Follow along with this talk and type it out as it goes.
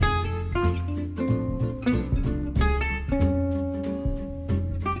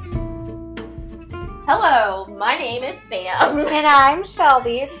Hello, my name is Sam. And I'm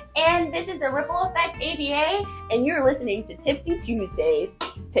Shelby. And this is the Rippe.Affect.ABA, and you're listening to Tipsy Tuesdays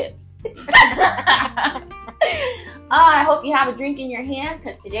Tips. I hope you have a drink in your hand,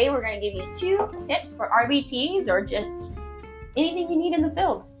 because today we're going to give you 2 tips for RBTs or just anything you need in the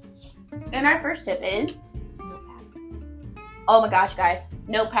fields. And our first tip is notepads. Oh my gosh, guys,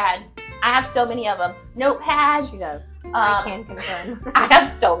 notepads. I have so many of them. Notepads. She does. I can confirm. I have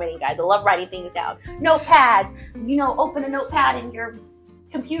so many, guys. I love writing things down. Notepads. Open a notepad in your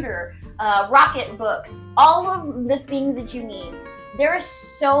computer. Rocket books. All of the things that you need. There is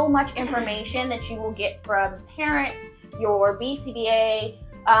so much information that you will get from parents, your BCBA.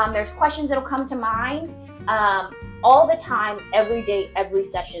 There's questions that will come to mind. All the time, every day, every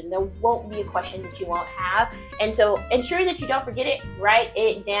session. There won't be a question that you won't have. And so ensure that you don't forget it. Write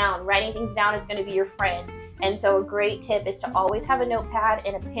it down. Writing things down is going to be your friend. And so a great tip is to always have a notepad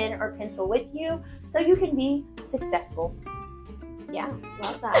and a pen or pencil with you so you can be successful. Yeah,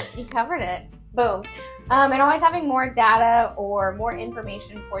 love that. You covered it. Boom. And always having more data or more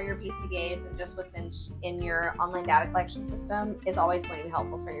information for your BCBAs and just what's in your online data collection system is always going to be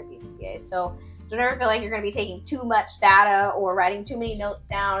helpful for your BCBA. So don't ever feel like you're going to be taking too much data or writing too many notes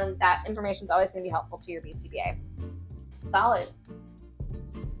down, and that information is always going to be helpful to your BCBA. Solid.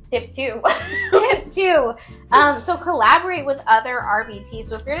 Tip 2. Tip 2. So collaborate with other RBTs.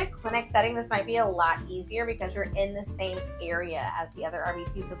 So if you're in a clinic setting, this might be a lot easier because you're in the same area as the other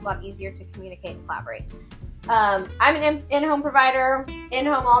RBTs. So it's a lot easier to communicate and collaborate. I'm an in-home provider,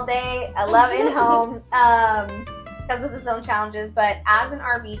 in-home all day. I love in-home because of its own challenges. But as an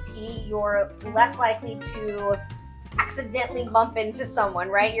RBT, you're less likely to accidentally bump into someone,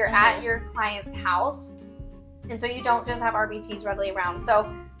 right? You're at your client's house. And so you don't just have RBTs readily around.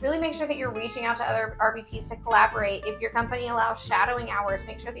 So really make sure that you're reaching out to other RBTs to collaborate. If your company allows shadowing hours,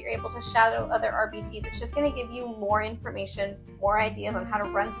 make sure that you're able to shadow other RBTs. It's just going to give you more information, more ideas on how to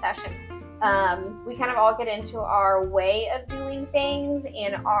run session. We kind of all get into our way of doing things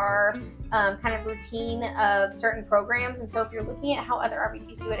and our kind of routine of certain programs. And so if you're looking at how other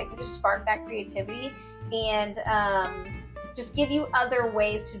RBTs do it, it can just spark that creativity and just give you other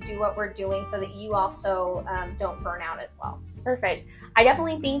ways to do what we're doing so that you also don't burn out as well. Perfect. I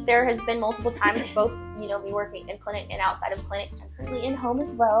definitely think there has been multiple times, both, me working in clinic and outside of clinic, I'm currently in home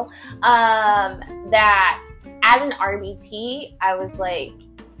as well, that as an RBT, I was like,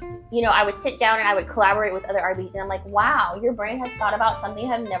 I would sit down and I would collaborate with other RBTs, and I'm like, wow, your brain has thought about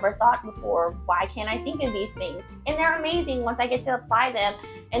something I've never thought before. Why can't I think of these things? And they're amazing once I get to apply them.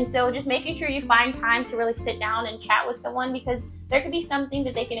 And so just making sure you find time to really sit down and chat with someone, because there could be something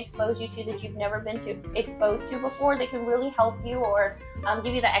that they can expose you to that you've never been exposed to before that can really help you or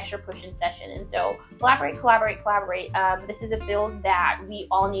give you that extra push in session. And so collaborate. This is a field that we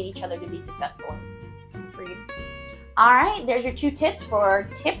all need each other to be successful in. Agreed. All right, there's your 2 tips for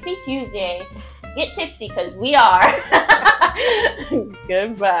Tipsy Tuesday. Get tipsy, because we are.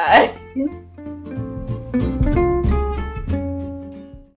 Goodbye.